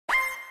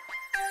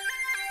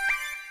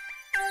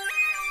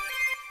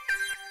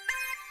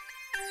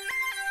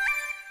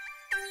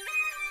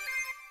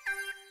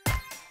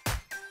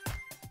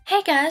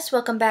Hey guys,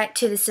 welcome back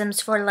to The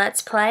Sims 4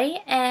 Let's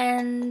Play,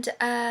 and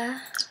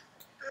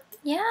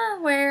yeah,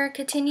 we're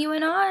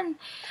continuing on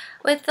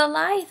with the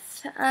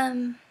life.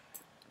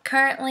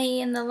 Currently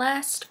in the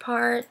last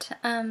part,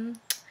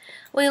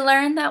 we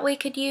learned that we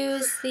could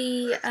use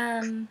the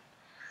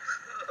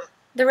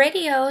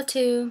radio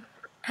to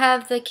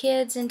have the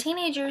kids and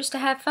teenagers to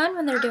have fun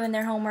when they're doing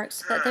their homework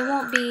so that they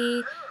won't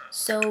be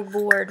so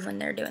bored when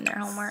they're doing their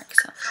homework.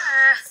 So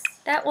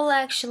that will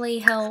actually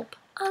help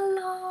a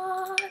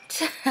lot.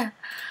 Take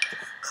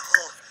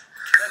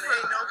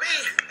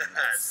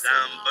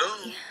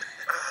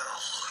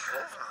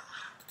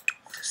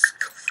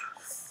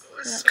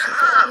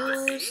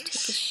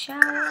a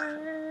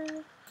shower,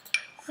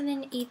 and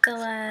then eat the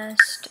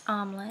last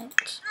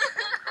omelet.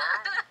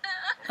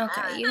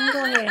 Okay, you can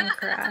go ahead and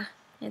cry.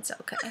 It's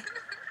okay.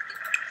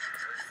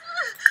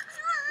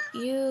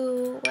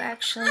 You will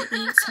actually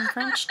eat some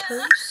French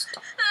toast.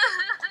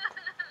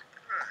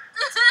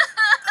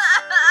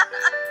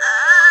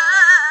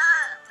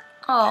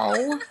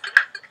 Oh.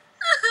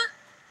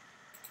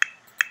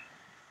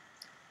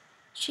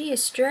 She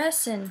is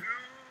stressing.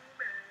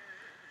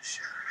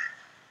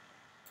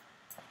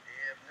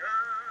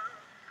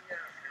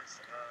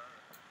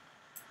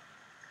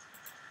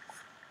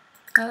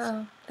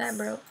 Uh-oh, that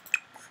broke.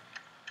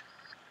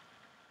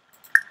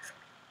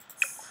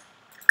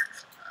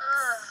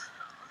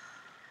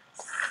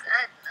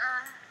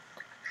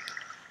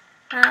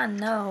 I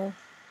know.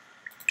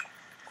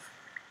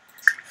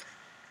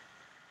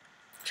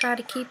 Try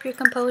to keep your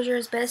composure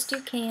as best you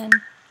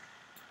can.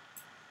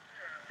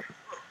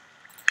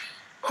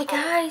 Hey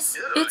guys,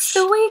 it's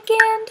the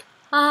weekend.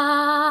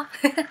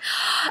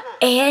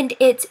 And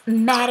it's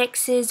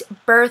Maddox's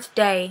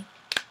birthday.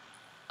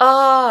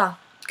 Oh,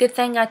 good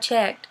thing I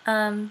checked.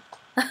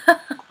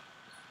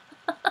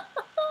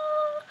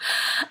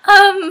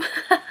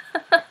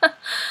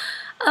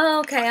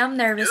 Okay, I'm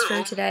nervous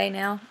for today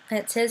now.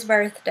 It's his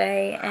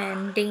birthday,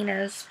 and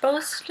Dina's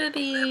supposed to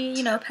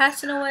be,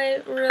 passing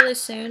away really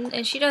soon,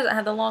 and she doesn't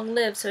have the long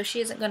live, so she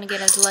isn't going to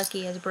get as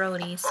lucky as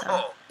Brody,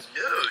 so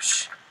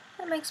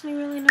that makes me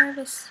really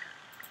nervous.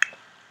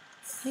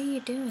 What are you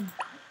doing?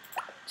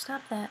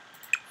 Stop that.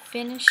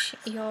 Finish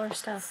your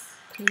stuff,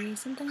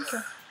 please, and thank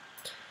you.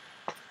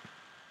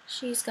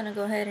 She's gonna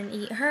go ahead and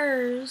eat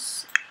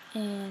hers,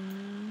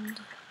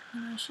 and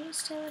she's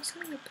still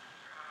asleep.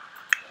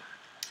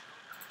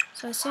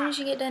 So as soon as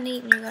you get done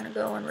eating, you're gonna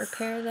go and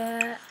repair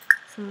that,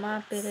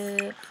 mop it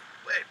up,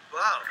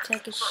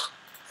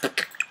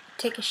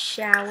 take a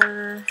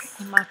shower,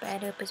 and mop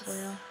that up as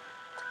well.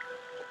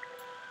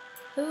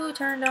 Who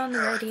turned on the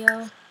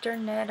radio?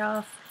 Turn that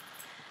off.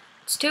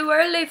 It's too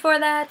early for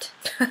that.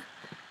 It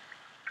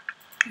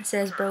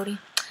says Brody.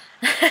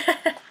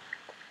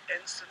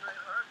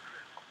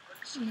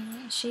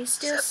 Yeah, she's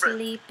still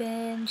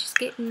sleeping. She's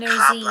getting her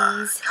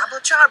Z's.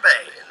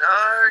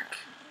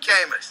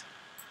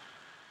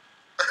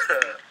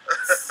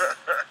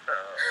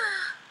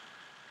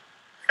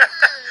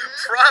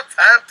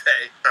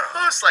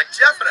 Who's like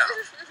Jeffino?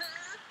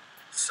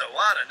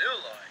 Sawana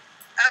Nuloy.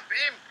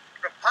 Abim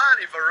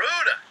Rapani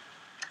Varuda.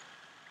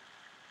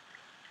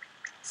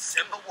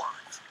 Simba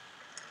Want.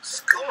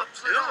 Skuma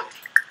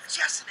Pluti.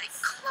 Jessine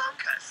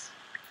Clunkus.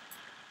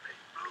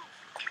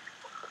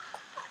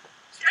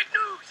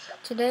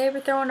 Today we're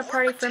throwing a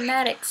party for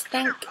Maddox.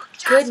 Thank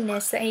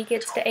goodness that he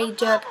gets to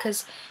age up,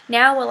 because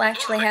now we'll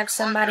actually have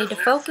somebody to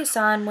focus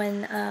on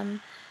when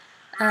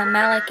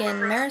Malik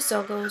and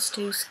Marisol goes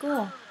to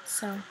school.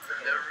 So,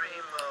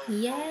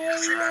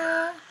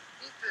 yeah,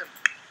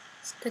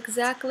 it's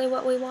exactly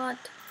what we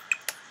want.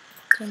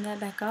 Turn that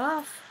back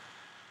off.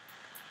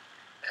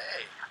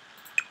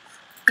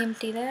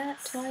 Empty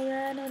that while you're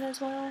at it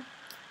as well.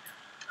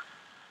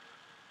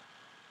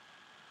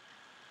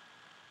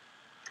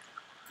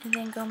 And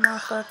then go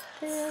mop up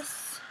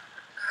this.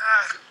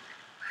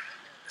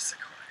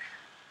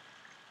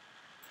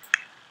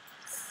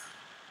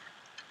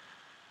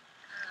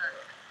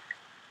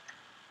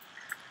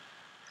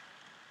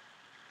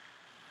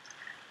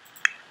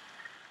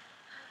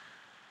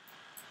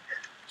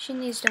 She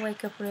needs to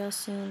wake up real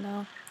soon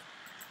though,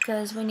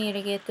 because we need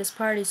to get this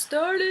party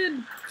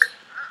started.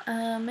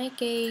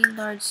 Make a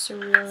large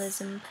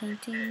surrealism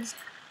painting.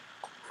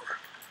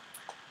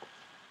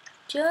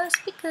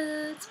 Just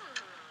because.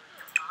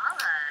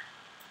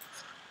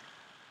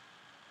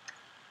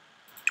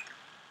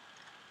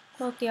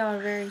 Both of y'all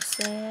are very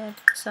sad,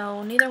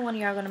 so neither one of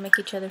y'all are going to make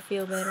each other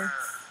feel better.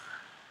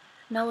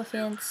 No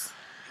offense.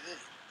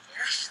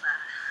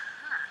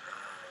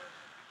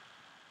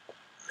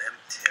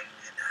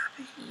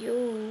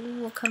 You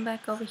will come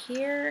back over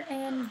here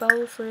and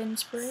bow for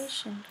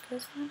inspiration.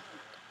 Because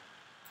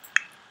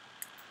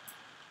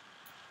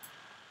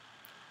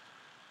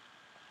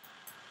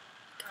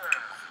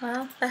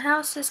well, the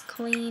house is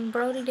clean.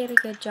 Brody did a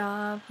good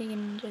job. He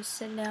can just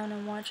sit down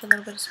and watch a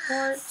little bit of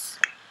sports.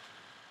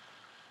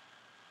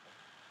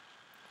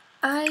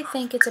 I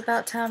think it's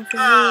about time for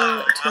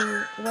you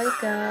to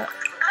wake up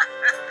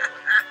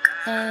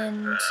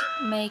and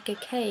make a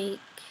cake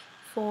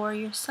for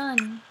your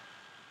son.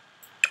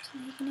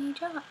 Making a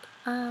job.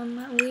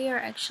 We are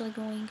actually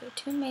going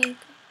to make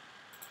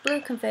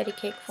blue confetti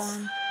cake for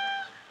him.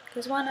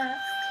 Because why not?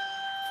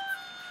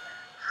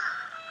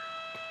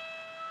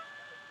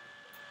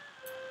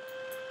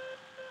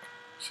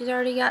 She's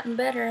already gotten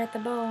better at the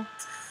bowl.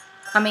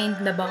 I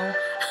mean, the bowl.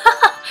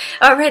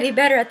 Already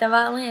better at the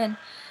violin.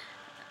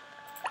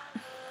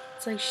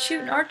 It's like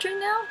shooting archery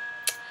now?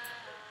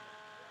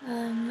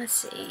 Let's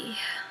see.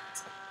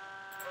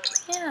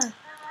 Yeah.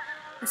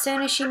 As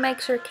soon as she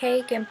makes her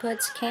cake and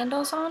puts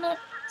candles on it,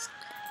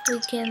 we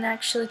can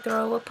actually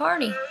throw a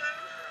party.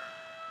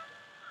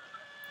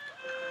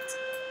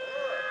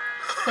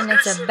 And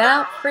it's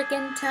about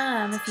freaking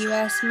time, if you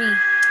ask me.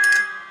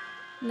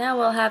 Now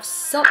we'll have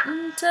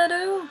something to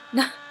do.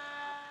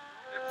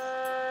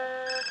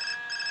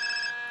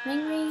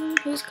 Ring ring,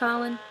 who's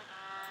calling?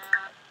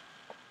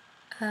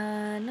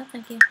 No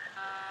thank you.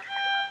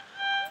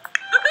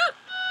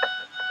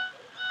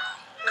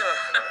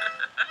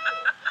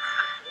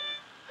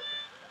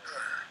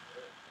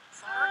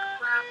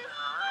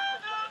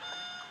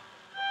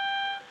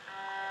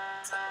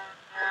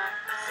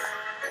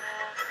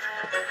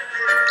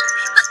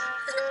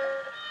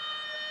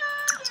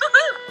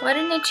 What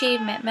an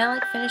achievement.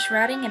 Malik finished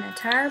writing an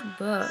entire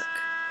book.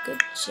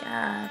 Good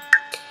job.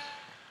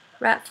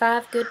 Write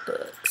 5 good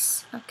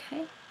books.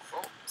 Okay.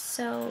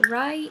 So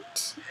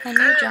write a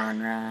new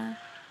genre.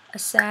 A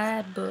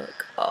sad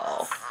book.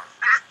 Oh.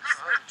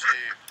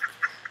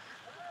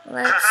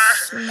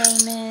 Let's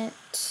name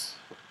it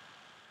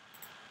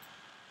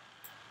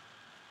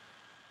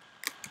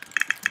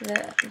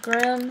The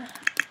Grim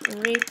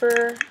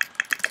Reaper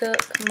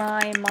Took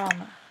My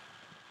Mama.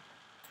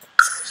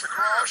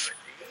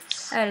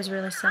 That is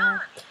really sad.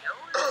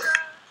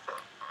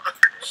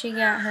 She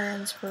got her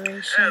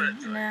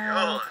inspiration.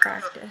 Now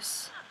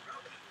practice.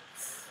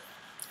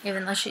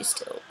 Even though she's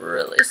still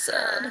really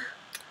sad.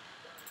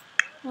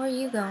 Where are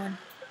you going?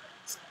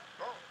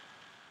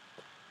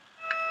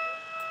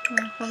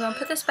 We're going to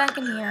put this back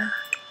in here.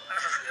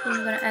 And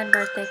we're going to add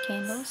birthday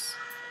candles.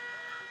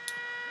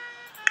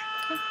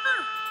 Okay.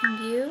 And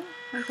you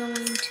are going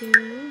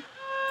to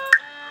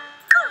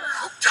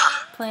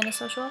plan a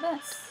social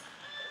event.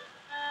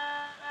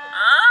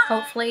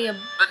 Hopefully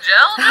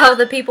all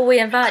the people we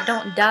invite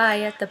don't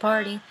die at the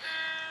party.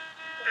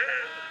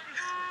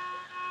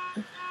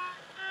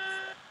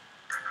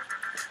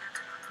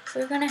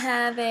 We're going to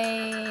have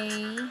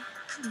a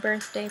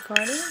birthday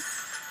party.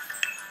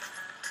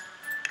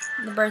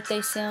 The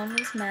birthday sim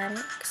is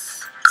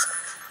Maddox.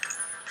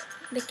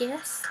 The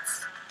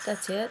guests,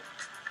 that's it.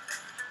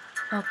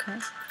 Okay.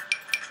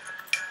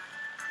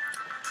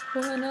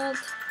 Ronald.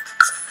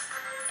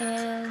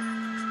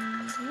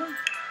 And yeah.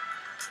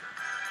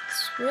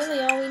 That's really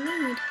all we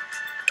need.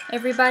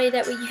 Everybody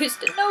that we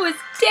used to know is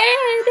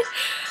dead.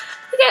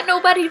 We got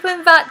nobody to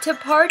invite to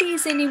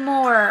parties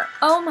anymore.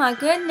 Oh my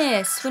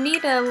goodness. We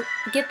need to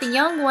get the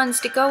young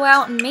ones to go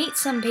out and meet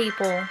some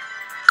people.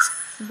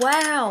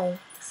 Wow.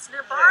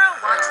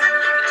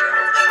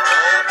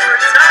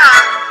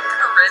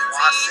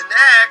 What's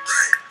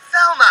next?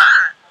 Thelma.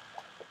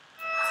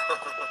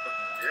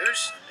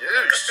 Noosh,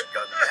 noosh,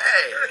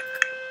 gourmet.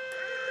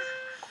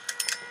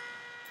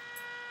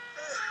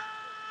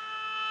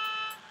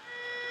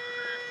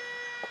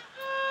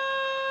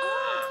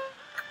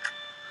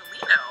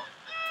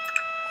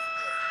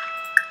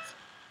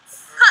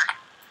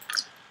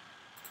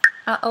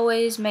 I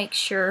always make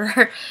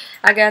sure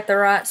I got the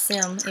right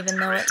sim, even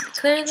though it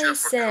clearly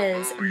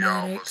says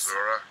Maddox.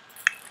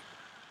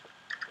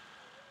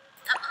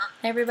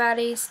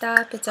 Everybody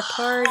stop, it's a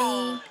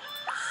party.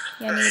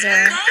 You need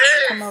to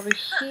come over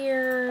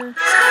here.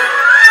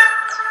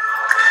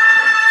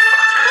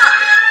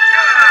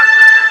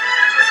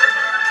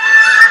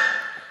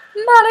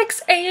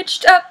 Maddox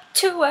aged up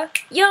to a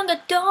young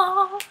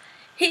adult.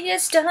 He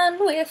is done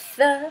with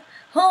the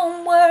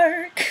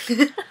homework.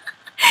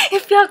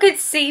 If y'all could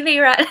see me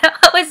right now,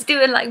 I was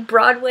doing like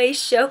Broadway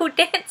show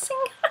dancing.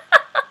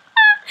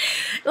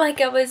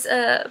 Like I was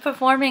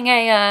performing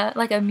a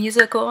like a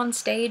musical on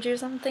stage or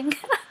something.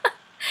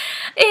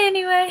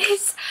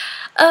 Anyways,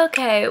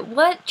 okay,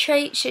 what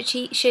trait should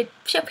he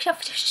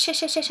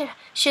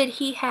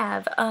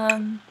have?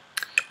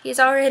 He's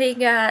already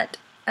got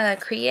a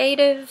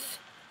creative,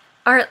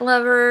 art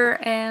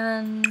lover,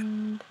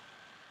 and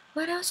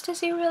what else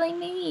does he really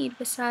need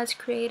besides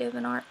creative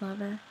and art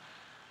lover?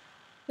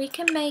 We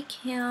can make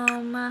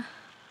him,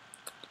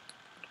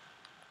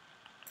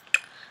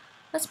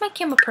 let's make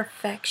him a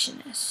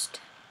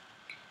perfectionist.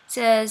 It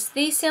says,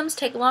 these sims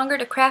take longer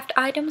to craft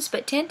items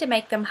but tend to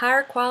make them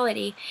higher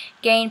quality,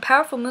 gain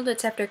powerful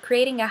movements after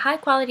creating a high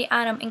quality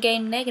item, and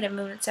gain negative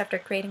movements after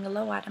creating a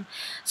low item.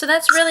 So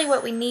that's really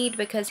what we need,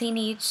 because he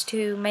needs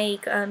to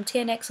make 10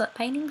 excellent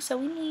paintings, so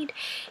we need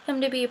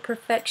him to be a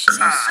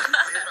perfectionist.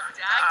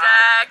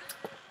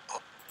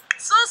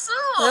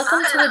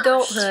 Welcome to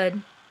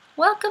adulthood.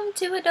 Welcome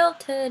to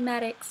adulthood,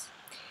 Maddox.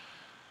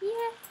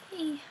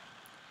 Yay!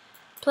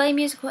 Play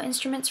musical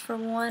instruments for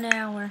 1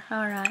 hour.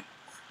 Alright.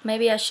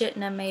 Maybe I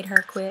shouldn't have made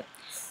her quit.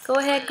 Go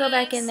ahead, go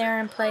back in there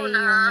and play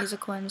your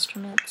musical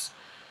instruments.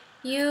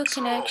 You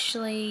can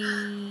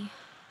actually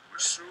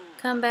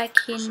come back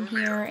in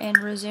here and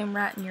resume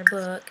writing your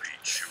book.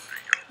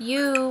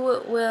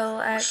 You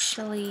will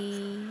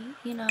actually,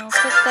 you know,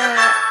 put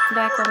that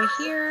back over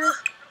here.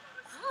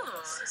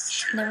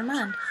 Never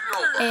mind.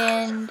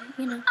 And,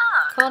 you know,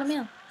 call it a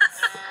meal.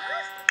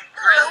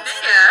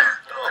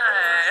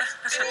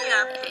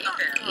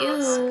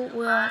 You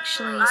will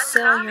actually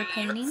sell your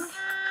painting.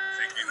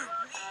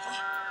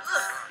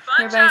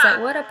 Everybody's like,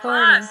 what a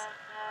party.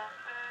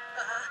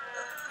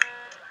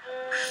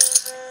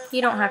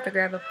 You don't have to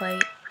grab a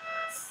plate.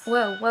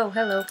 Whoa, whoa,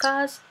 hello,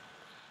 cuz.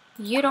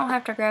 You don't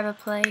have to grab a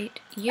plate.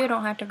 You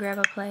don't have to grab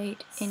a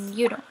plate. And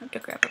you don't have to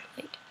grab a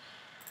plate.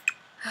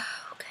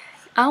 Okay.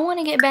 I want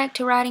to get back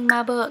to writing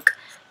my book.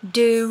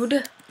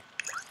 Dude.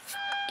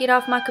 Get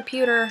off my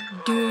computer.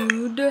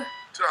 Dude.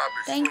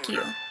 Thank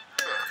you.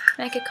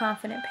 Make a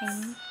confident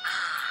painting.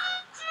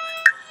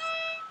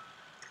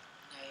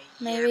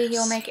 Maybe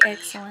he'll make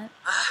excellent.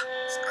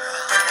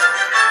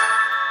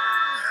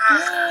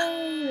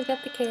 Yay, we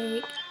got the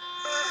cake.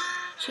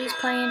 She's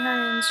playing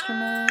her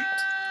instrument.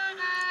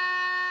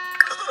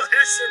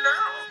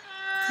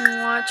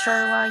 And watch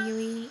her while you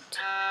eat.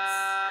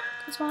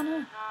 Cause why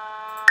not?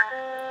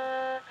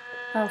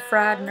 Oh,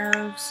 fried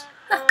nerves.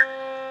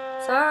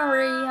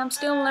 Sorry, I'm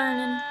still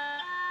learning.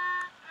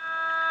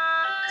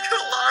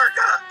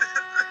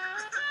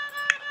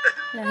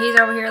 Now he's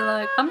over here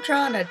like, I'm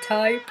trying to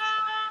type.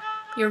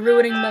 You're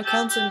ruining my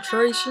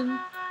concentration.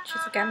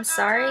 She's like, I'm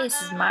sorry,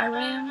 this is my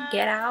room.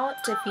 Get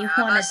out if you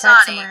want to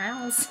type somewhere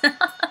else.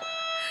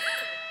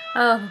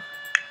 Oh,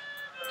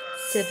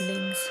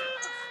 siblings.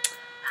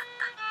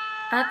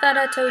 I thought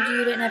I told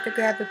you didn't have to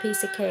grab a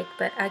piece of cake,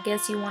 but I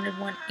guess you wanted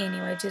one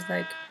anyway. Just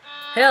like,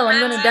 hell, I'm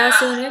gonna die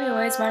soon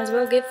anyways. Might as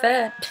well get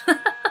fat.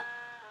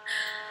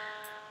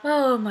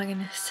 Oh my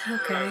goodness.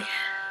 Okay.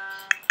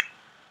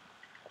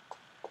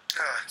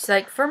 She's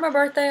like, for my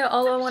birthday,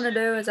 all I want to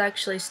do is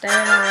actually stay in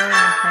my room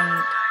and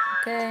paint.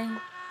 Okay.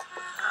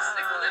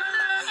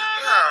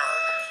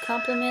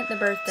 Compliment the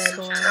birthday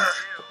boy.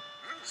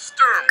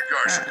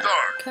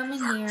 Come in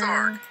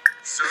here.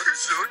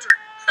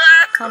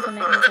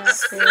 Compliment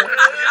his outfit.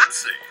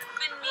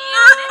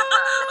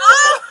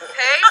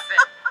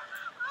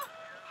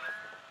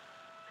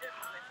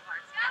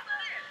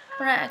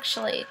 I'm gonna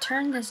actually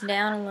turn this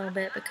down a little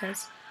bit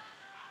because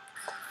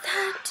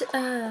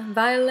that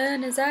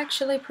violin is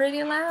actually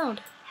pretty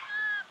loud.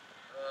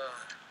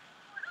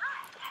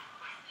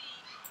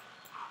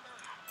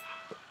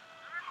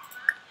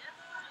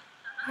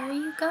 Where are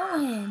you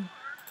going?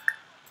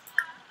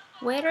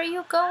 Where are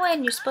you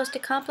going? You're supposed to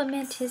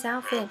compliment his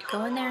outfit.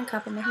 Go in there and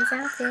compliment his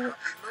outfit.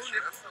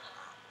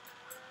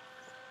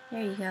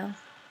 There you go.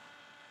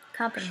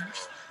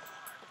 Compliment.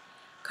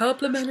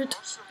 Compliment it.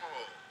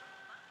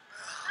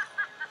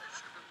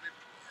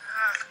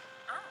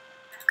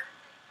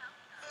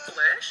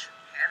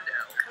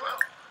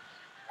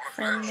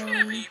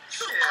 Friendly.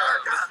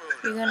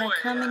 You're gonna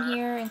come in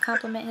here and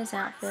compliment his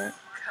outfit.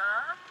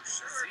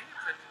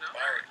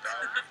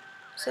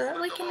 So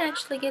that we can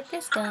actually get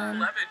this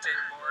done.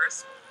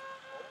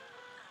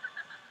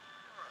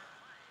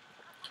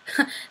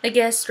 The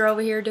guests are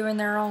over here doing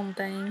their own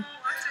thing.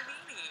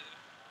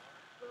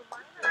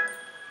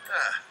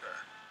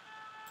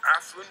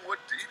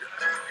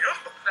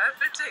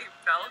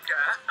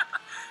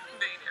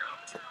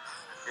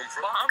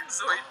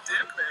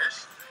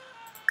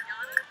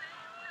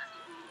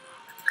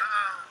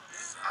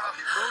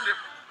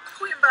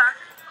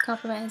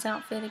 Compliment his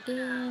outfit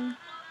again.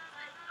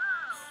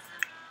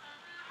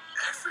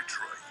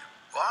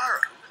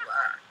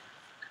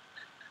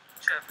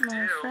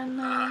 More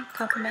friendly.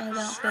 Compliment his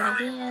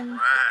outfit again.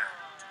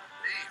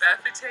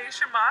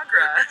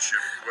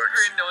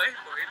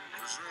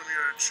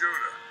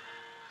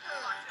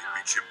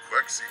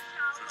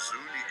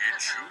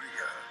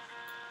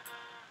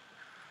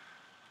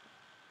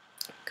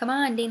 Come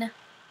on, Dina.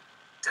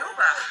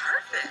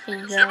 Here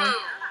you go.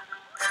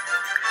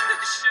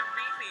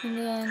 And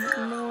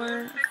then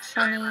more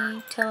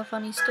funny, tell a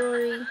funny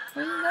story.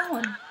 Where you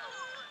going?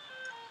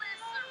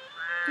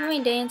 You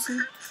ain't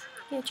dancing.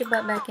 Get your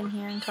butt back in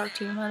here and talk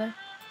to your mother.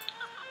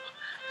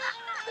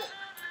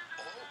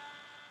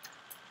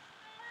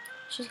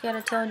 She's got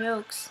to tell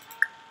jokes.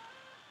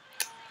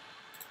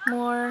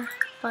 More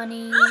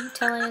funny,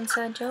 tell an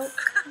inside joke.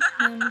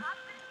 And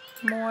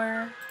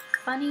more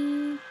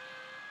funny,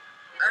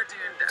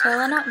 tell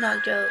a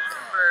knock-knock joke.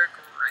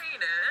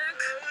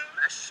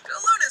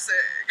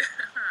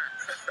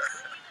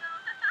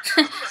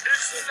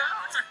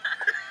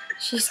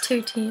 She's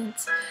too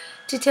tense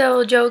to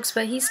tell jokes,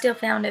 but he still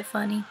found it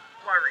funny.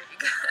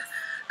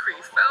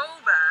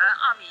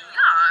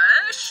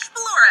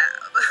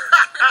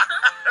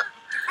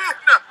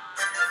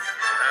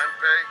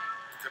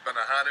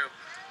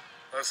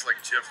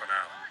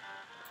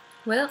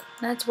 Well,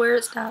 that's where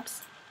it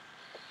stops.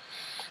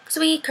 Because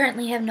we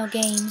currently have no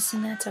games,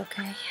 and that's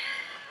okay.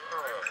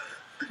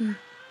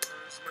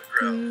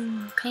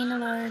 Paint a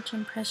large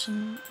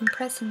impression.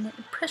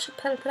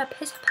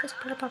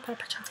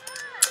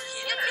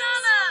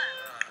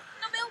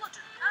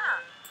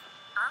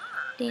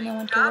 Dina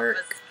went to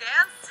work.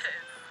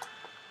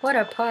 What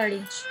a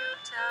party.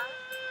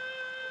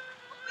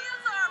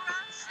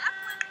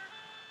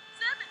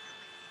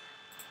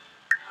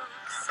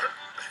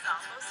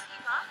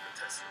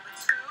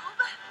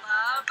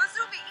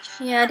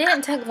 Yeah, it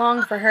didn't take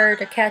long for her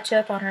to catch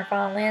up on her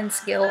violin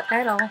skill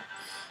at all.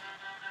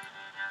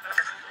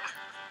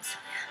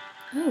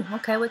 Ooh,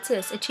 okay, what's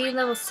this? Achieve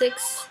level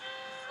 6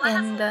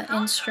 in the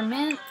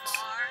instrument.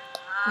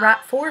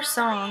 Write 4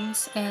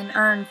 songs and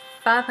earn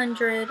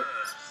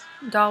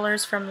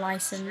 $500 from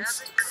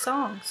licensed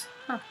songs.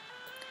 Huh.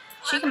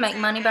 She can make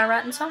money by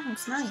writing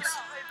songs. Nice.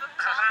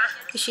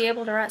 Is she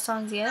able to write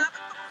songs yet?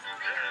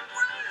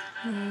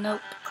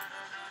 Nope.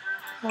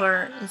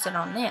 Or is it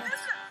on this?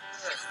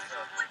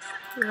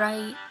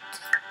 Right.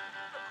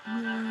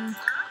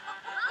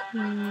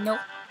 Nope.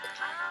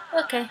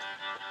 Okay.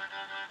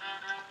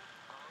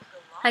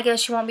 I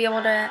guess she won't be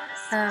able to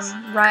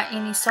write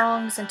any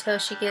songs until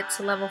she gets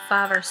to level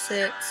 5 or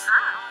 6.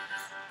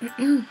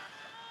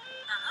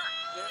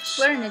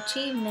 What an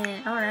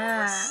achievement.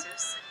 Alright.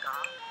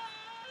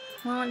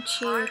 Why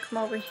don't you come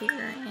over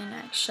here and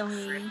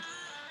actually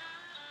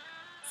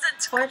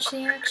watch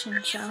the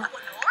action show.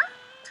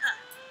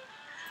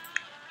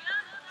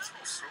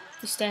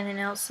 He's standing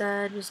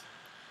outside just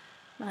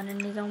minding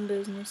his own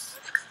business.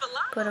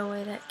 Put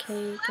away that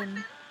cake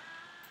and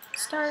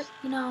start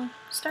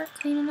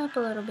cleaning up a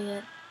little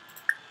bit.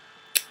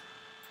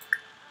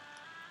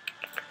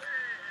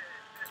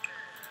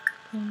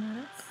 Clean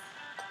that up.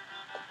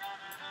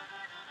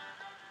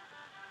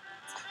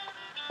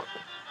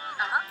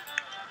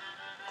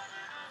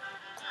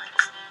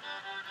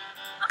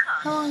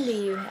 How long do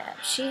you have?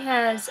 She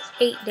has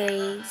 8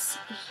 days.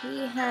 He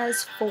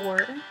has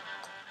 4.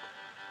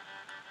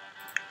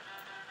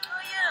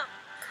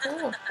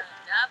 Cool.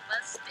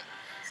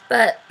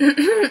 But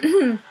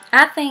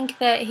I think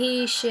that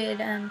he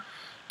should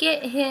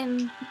get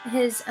him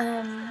his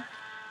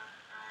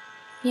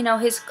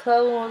his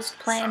clothes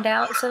planned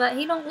out so that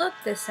he don't look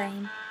the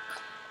same.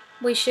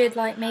 We should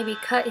like maybe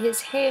cut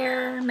his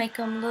hair, make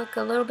him look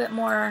a little bit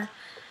more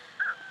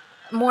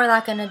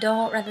like an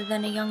adult rather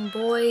than a young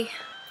boy.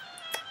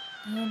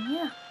 And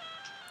yeah,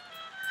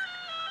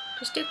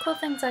 just do cool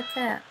things like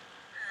that.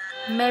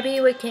 Maybe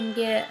we can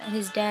get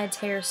his dad's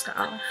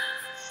hairstyle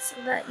so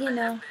that,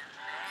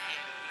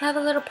 have a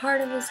little part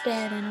of his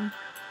dad in him.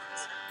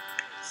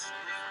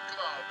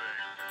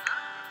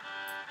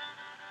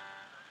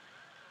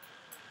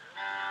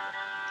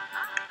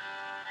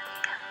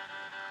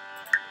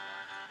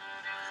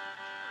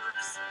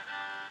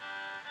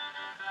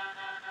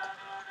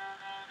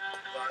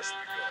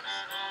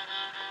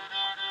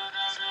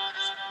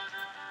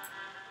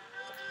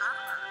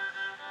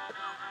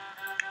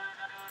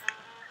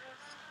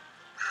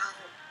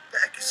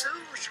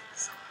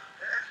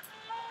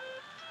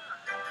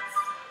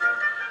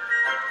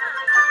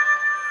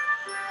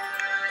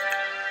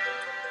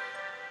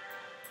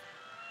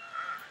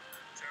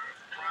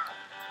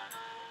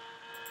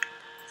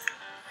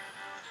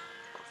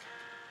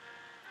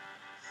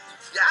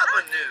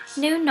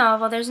 New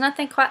novel. There's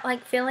nothing quite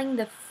like feeling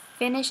the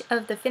finish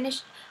of the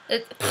finish.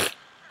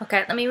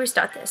 Okay, let me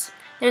restart this.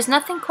 There's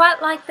nothing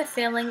quite like the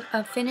feeling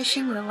of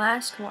finishing the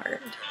last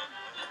word.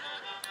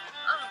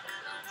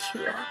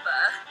 Cool.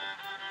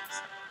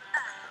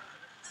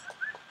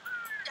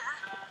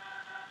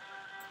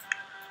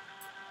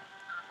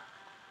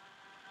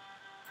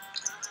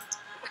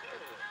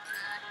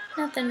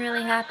 Nothing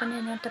really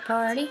happening at the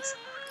party.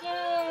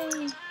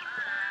 Yay!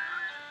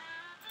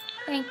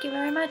 Thank you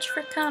very much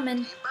for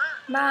coming.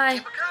 Bye.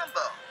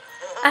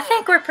 I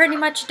think we're pretty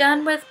much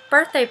done with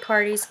birthday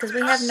parties because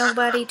we have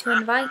nobody to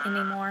invite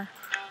anymore.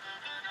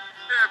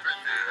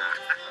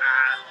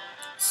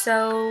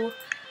 So,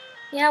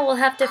 yeah, we'll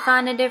have to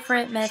find a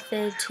different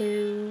method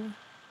to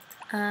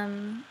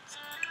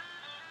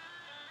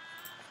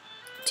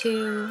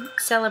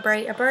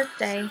celebrate a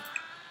birthday.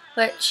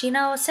 But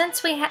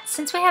since we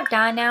have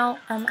Di now,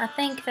 I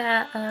think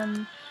that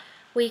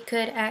we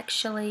could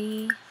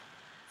actually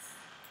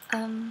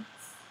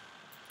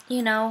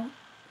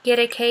get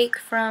a cake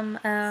from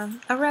a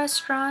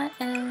restaurant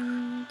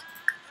and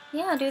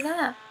yeah, do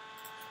that.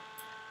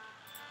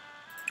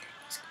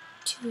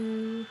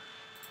 To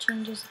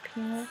change his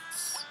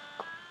appearance,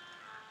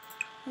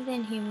 and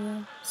then he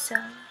will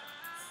sell.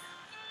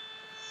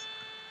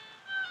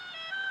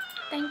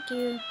 Thank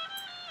you.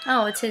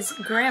 Oh, it's his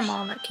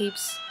grandma that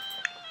keeps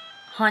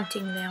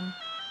haunting them.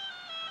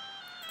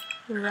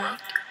 Right.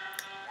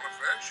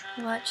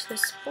 Watch the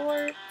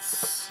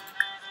sports.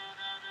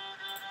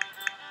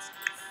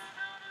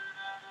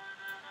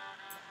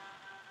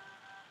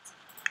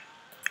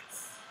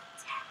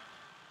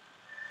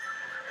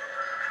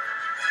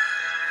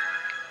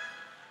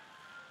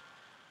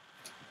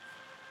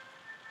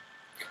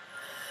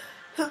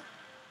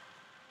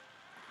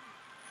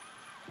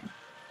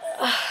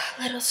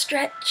 Little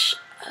stretch.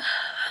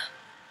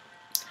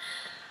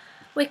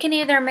 We can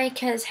either make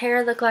his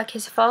hair look like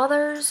his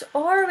father's,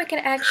 or we can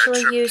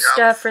actually use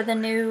stuff for the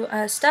new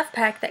stuff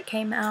pack that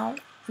came out.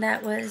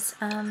 That was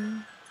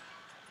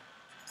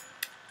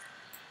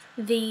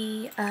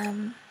the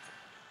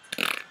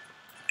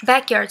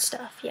backyard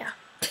stuff, yeah.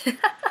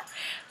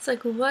 It's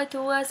like, what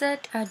was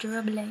it? I drew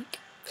a blank.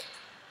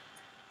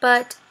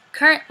 But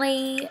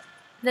currently,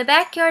 the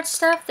backyard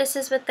stuff, this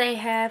is what they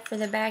have for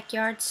the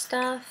backyard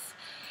stuff.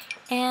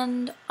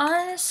 And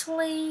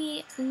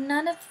honestly,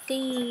 none of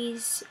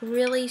these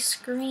really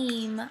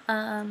scream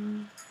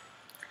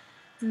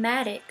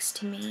Maddox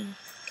to me.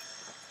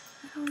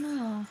 I don't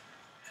know.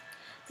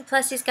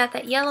 Plus, he's got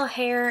that yellow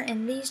hair,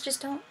 and these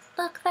just don't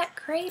look that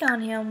great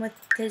on him with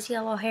his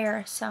yellow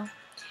hair. So,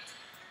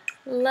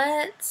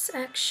 let's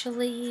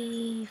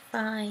actually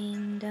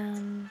find,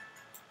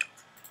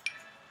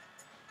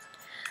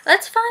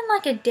 let's find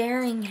like a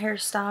daring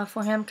hairstyle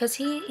for him, because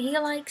he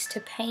likes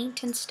to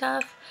paint and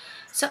stuff.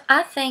 So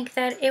I think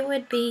that it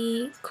would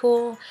be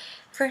cool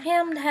for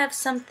him to have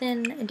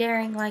something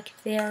daring like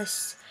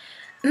this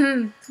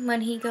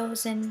when he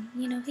goes and,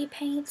 you know, he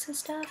paints and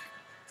stuff.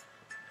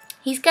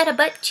 He's got a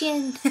butt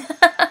chin.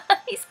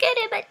 He's got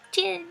a butt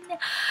chin.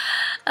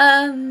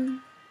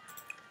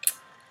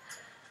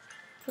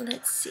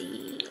 Let's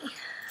see.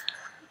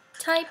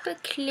 Type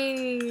of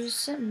clues.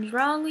 Something's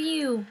wrong with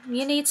you.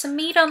 You need some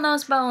meat on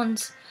those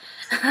bones.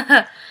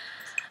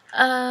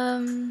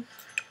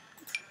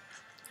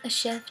 A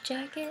chef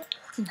jacket?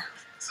 No.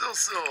 So.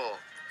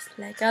 It's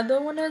like, I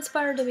don't want to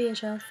aspire to be a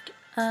chef.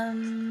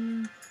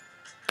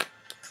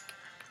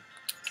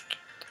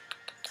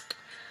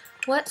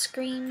 What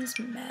screams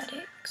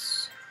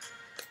Maddox?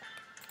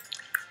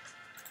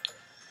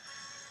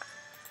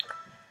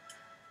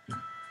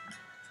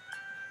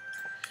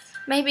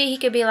 Maybe he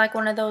could be like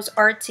one of those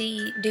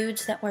artsy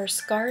dudes that wear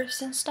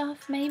scarves and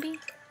stuff, maybe?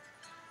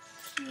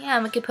 Yeah,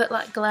 and we could put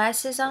like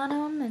glasses on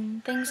him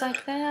and things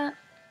like that.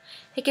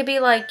 He could be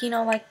like, you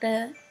know, like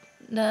the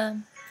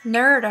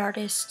nerd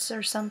artists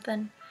or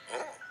something.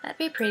 That'd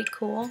be pretty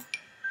cool.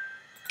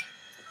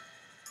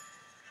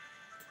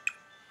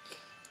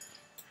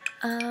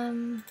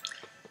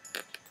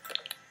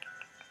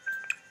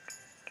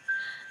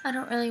 I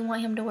don't really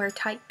want him to wear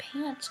tight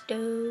pants,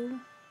 though.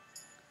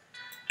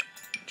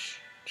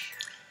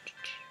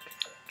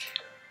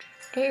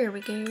 There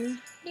we go.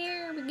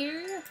 There we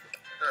go.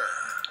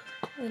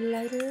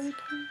 Lighter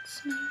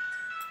pants, maybe.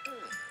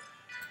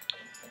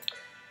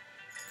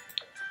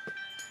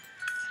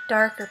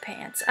 Darker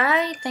pants.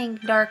 I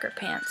think darker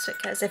pants,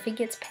 because if he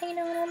gets paint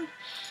on them,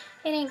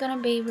 it ain't gonna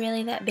be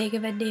really that big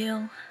of a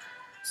deal.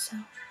 So,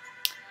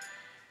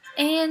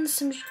 and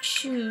some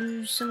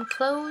shoes, some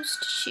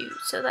closed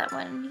shoes, so that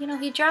when, you know,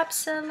 he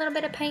drops a little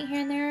bit of paint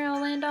here and there, it'll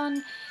land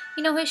on,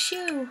 you know, his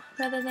shoe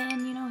rather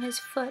than, you know, his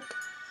foot.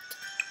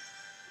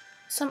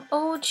 Some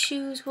old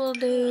shoes will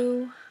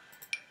do.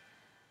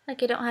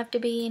 Like, it don't have to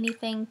be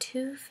anything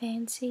too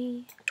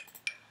fancy.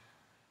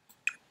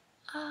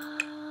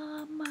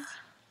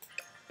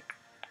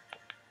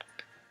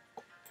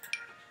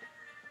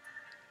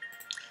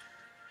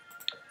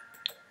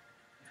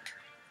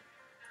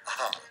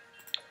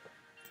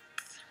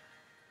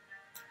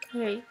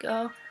 There you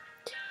go.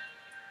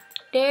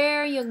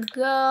 There you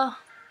go.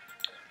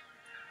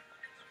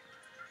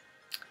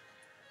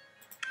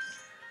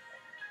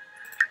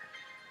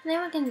 And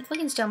then we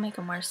can still make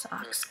him wear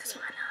socks, cause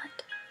why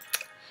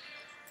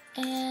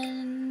not?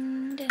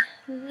 And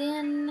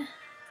then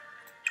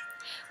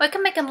we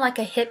can make him like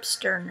a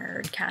hipster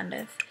nerd, kind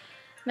of.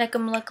 Make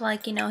him look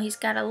like, you know, he's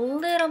got a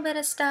little bit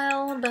of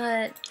style,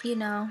 but you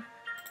know,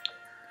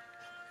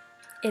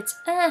 it's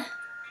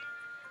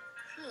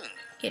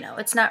you know,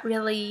 it's not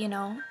really, you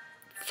know,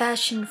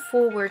 fashion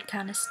forward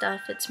kind of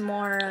stuff. It's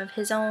more of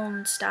his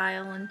own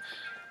style, and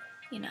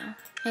you know,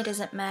 it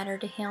doesn't matter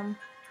to him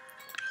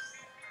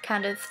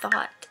kind of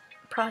thought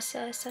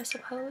process, I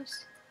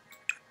suppose.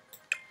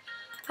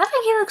 I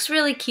think he looks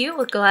really cute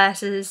with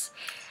glasses.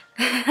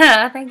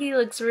 I think he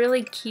looks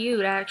really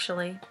cute,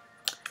 actually.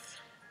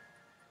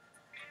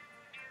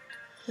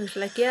 He's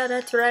like, yeah,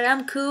 that's right,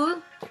 I'm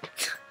cool.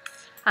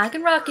 I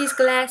can rock his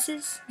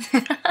glasses.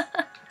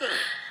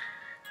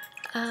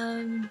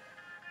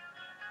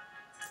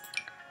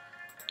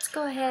 Let's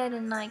go ahead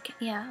and, like,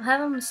 yeah,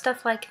 have him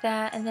stuff like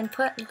that, and then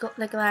put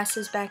the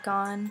glasses back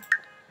on.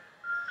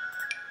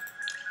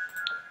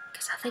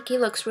 Because I think he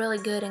looks really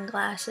good in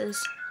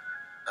glasses.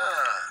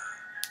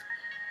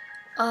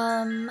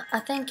 I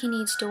think he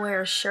needs to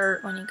wear a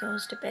shirt when he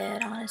goes to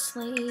bed,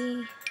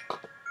 honestly.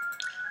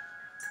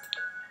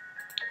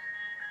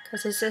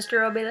 Because his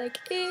sister will be like,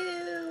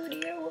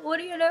 ew, what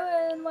are you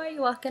doing? Why are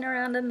you walking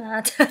around in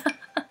that?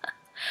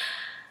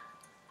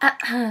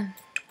 I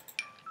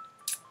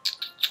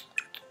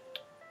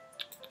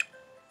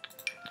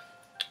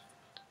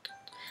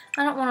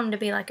don't want him to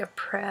be like a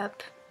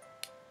prep.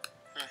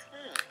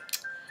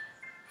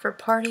 For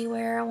party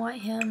wear, I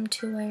want him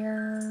to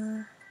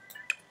wear...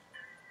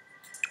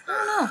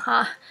 I don't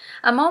know.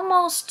 I'm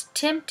almost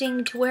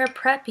tempting to wear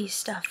preppy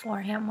stuff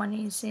for him when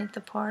he's at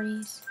the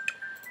parties.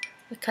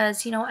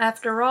 Because, you know,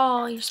 after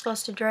all, you're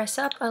supposed to dress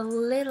up a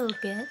little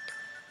bit.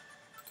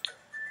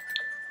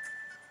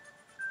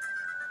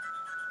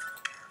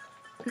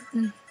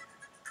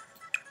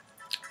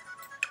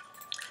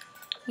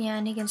 Yeah,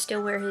 and he can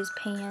still wear his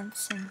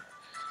pants, and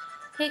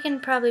he can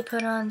probably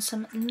put on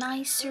some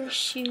nicer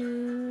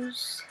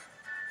shoes.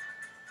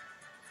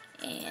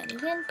 And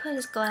then put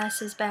his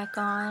glasses back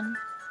on.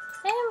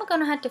 And we're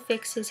going to have to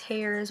fix his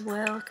hair as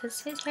well,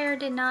 because his hair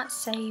did not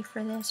save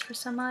for this for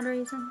some odd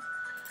reason.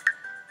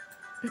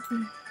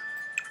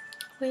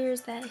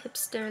 Where's that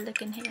hipster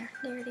looking hair?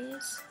 There it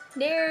is.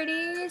 There it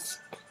is.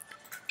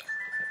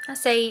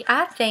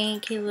 I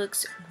think he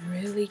looks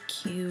really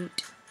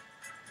cute.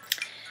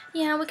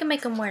 Yeah, we can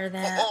make him wear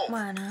that.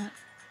 Why not?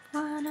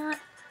 Why not?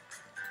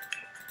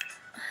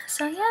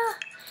 So yeah,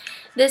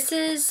 this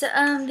is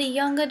the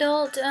young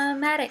adult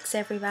Maddox,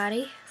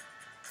 everybody.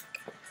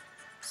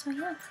 So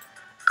yeah,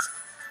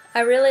 I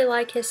really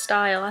like his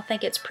style. I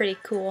think it's pretty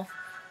cool.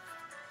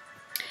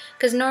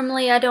 Because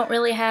normally I don't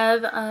really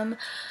have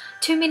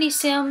too many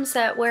Sims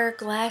that wear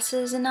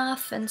glasses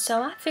enough, and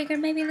so I figured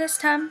maybe this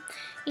time,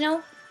 you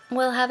know,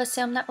 we'll have a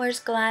Sim that wears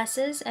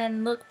glasses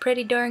and look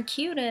pretty darn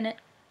cute in it.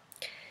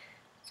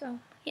 So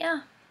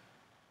yeah.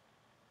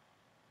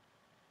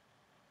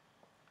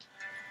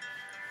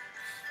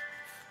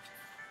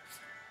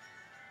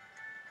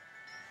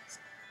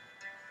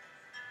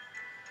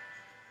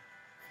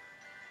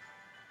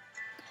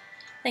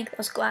 I think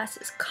those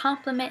glasses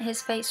complement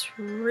his face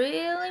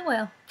really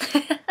well.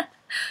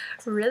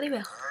 Really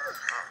well.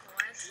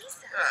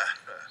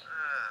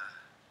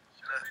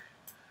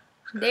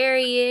 There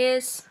he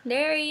is.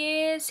 There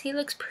he is. He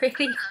looks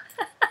pretty.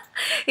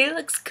 He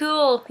looks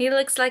cool. He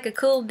looks like a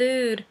cool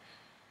dude.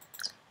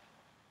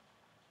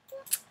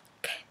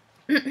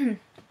 Okay.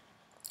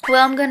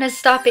 Well, I'm going to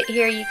stop it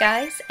here, you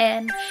guys.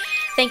 And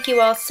thank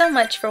you all so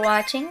much for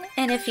watching.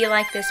 And if you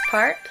like this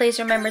part, please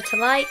remember to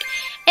like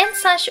and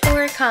 /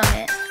 or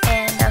comment.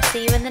 And I'll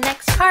see you in the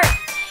next part.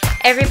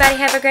 Everybody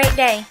have a great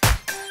day.